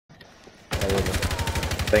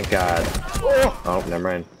Thank God. Oh, never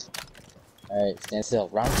mind. Alright, stand still.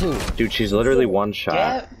 Round 2. Dude, she's literally one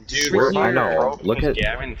shot. Dude, I know. Look at.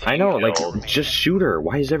 I know. Like, just shoot her.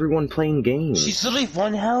 Why is everyone playing games? She's literally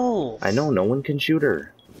 1 health. I know. No one can shoot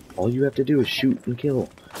her. All you have to do is shoot and kill.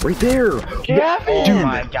 Right there. Gavin! Dude, Oh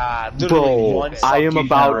my God, bro, I am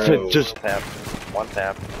about to just. One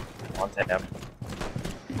tap.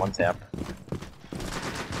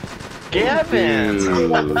 Gavin!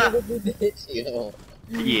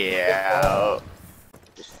 Yeah.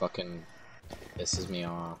 Just fucking pisses me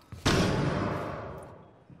off.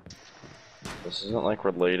 This isn't like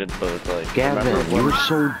related, but it's like. Gavin, you were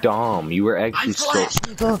so dumb. You were actually so.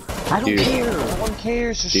 I don't care. No one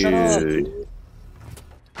cares. Just shut up. Dude.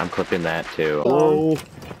 I'm clipping that too. Oh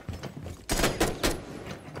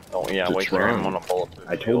yeah, What's wait for him wrong? on a bullet.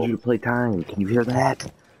 I told you to play time. Can you hear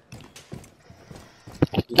that?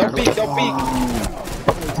 Don't peek, don't peek!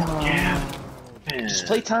 Yeah. Just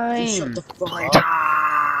play time! Shut the fuck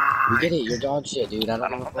up. You get it, you're dog shit, dude. I I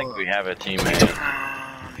don't don't think we have a teammate.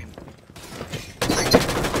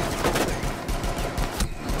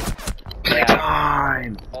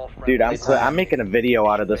 Time. Dude, I'm making a video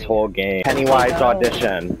out of this whole game. Pennywise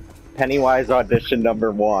audition. Pennywise audition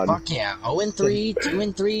number 1. Fuck yeah. 0-3,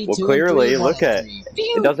 2-3, Well, 2-3, clearly, look 1-3. at.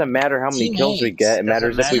 It doesn't matter how many kills we get. It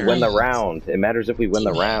matters if we win the round. It matters if we win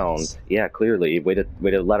the round. Yeah, clearly. Way to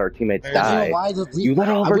let our teammates die. You let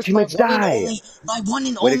all of our teammates die. My one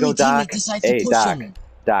and Way only to go, Doc. teammate decides to Hey, push Doc. him.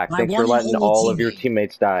 Doc, My thanks one for letting and all only of your teammate.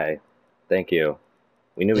 teammates die. Thank you.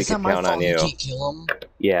 We knew we could count on you.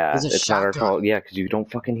 Yeah, it's not our fault. Yeah, because you don't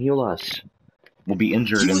fucking heal us. We'll be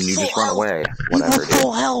injured and you just run away. Whatever, dude.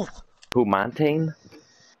 Full health. Who, Montaigne?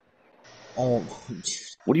 Oh,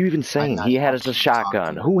 What are you even saying? He has a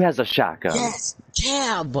shotgun. Who has a shotgun? yes,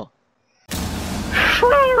 Cab.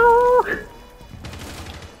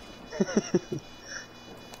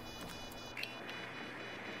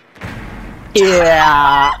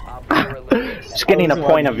 Yeah. Just getting a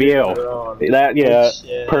point of view.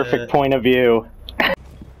 Perfect point of view.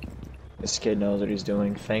 This kid knows what he's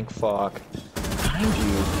doing. Thank fuck. Behind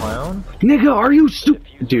you, clown. Nigga, are you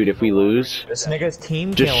stupid? Dude, if we lose, This nigga's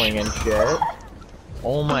team Just killing and shit.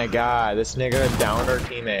 Oh my god, this nigga downed our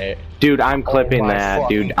teammate. dude, I'm clipping my that,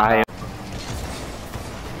 dude. I.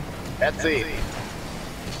 That's it.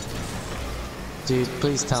 Dude,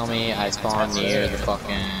 please tell me I spawned near the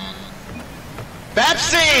fucking.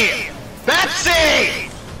 Betsy! Betsy!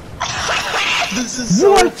 This is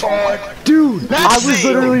so fun. Dude, I was Betsy!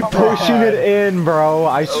 literally pushing it in, bro.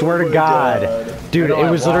 I swear to God. Dude, it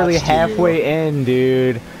was literally halfway in,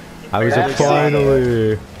 dude. I was like,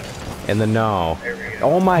 finally. In the no.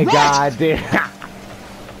 Oh my God, dude.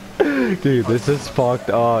 Dude, this is fucked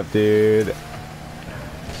up, dude.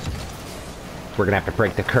 We're gonna have to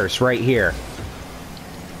break the curse right here.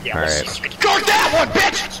 Yeah, Alright. go that one,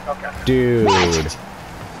 bitch! Okay. Dude.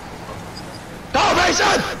 Go,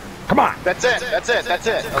 Mason! Come on. That's it, that's it, that's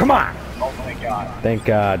it. Come on. Oh my God. Thank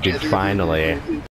God, dude, finally.